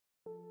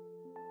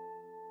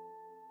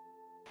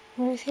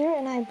Ruth here,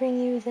 and I bring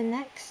you the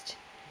next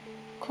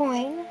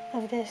coin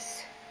of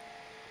this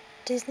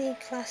Disney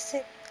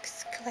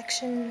Classics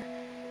Collection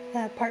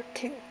Part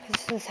 2, because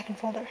this is the second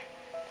folder.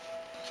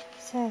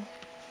 So,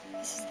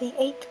 this is the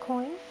 8th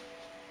coin,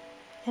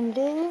 and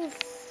it is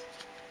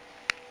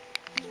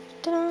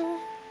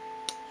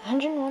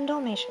 101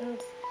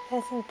 Dalmatians.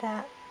 Isn't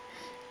that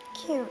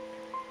cute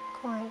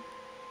coin?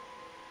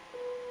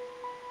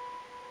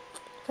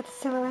 Got the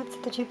silhouettes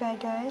of the two bad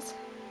guys,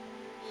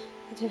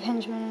 the two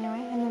henchmen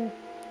anyway, and then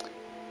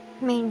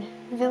main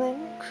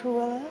villain,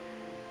 Cruella.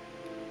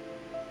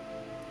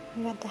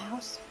 We got the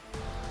house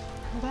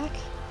in the back.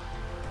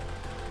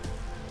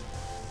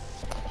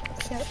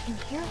 So in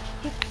here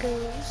it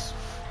goes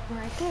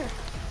right there.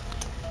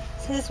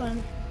 So this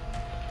one,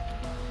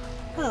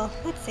 well,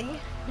 let's see.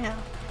 Now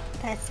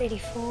that's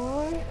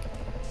 84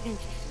 and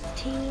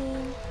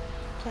 15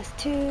 plus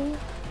 2,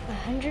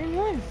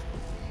 101.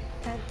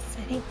 That's,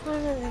 I think, one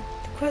of the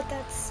quote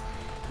that's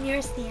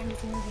nearest the end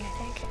of the movie, I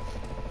think.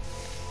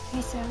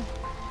 Okay, so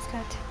it's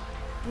got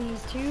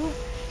these two.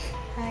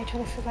 I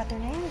totally forgot their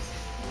names.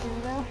 There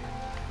we go.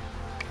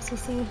 So you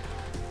see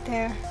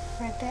there,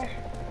 right there.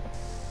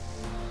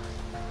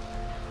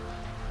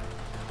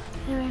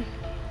 Anyway,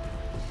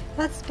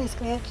 that's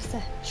basically it, just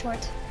a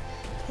short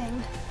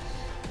thing.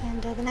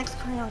 And the next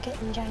coin I'll get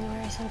in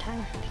January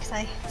sometime, because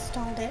I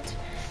stalled it,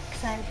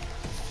 because I'm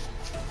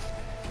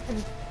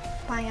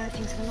buying other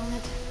things at the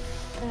moment.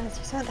 But as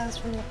you saw, that was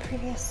from the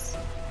previous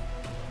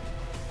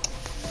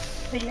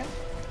video.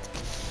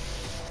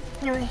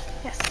 Anyway,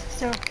 yes,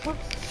 so,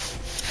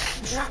 whoops,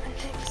 I'm dropping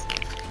things.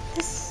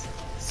 This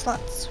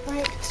slots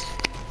right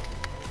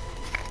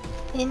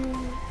in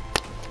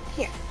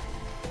here.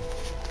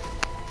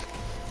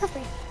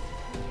 Lovely.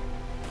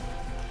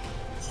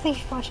 So thank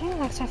you for watching.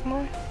 Like, subscribe for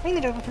more. Ring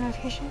the doorbell for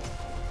notifications.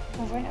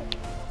 Over and out.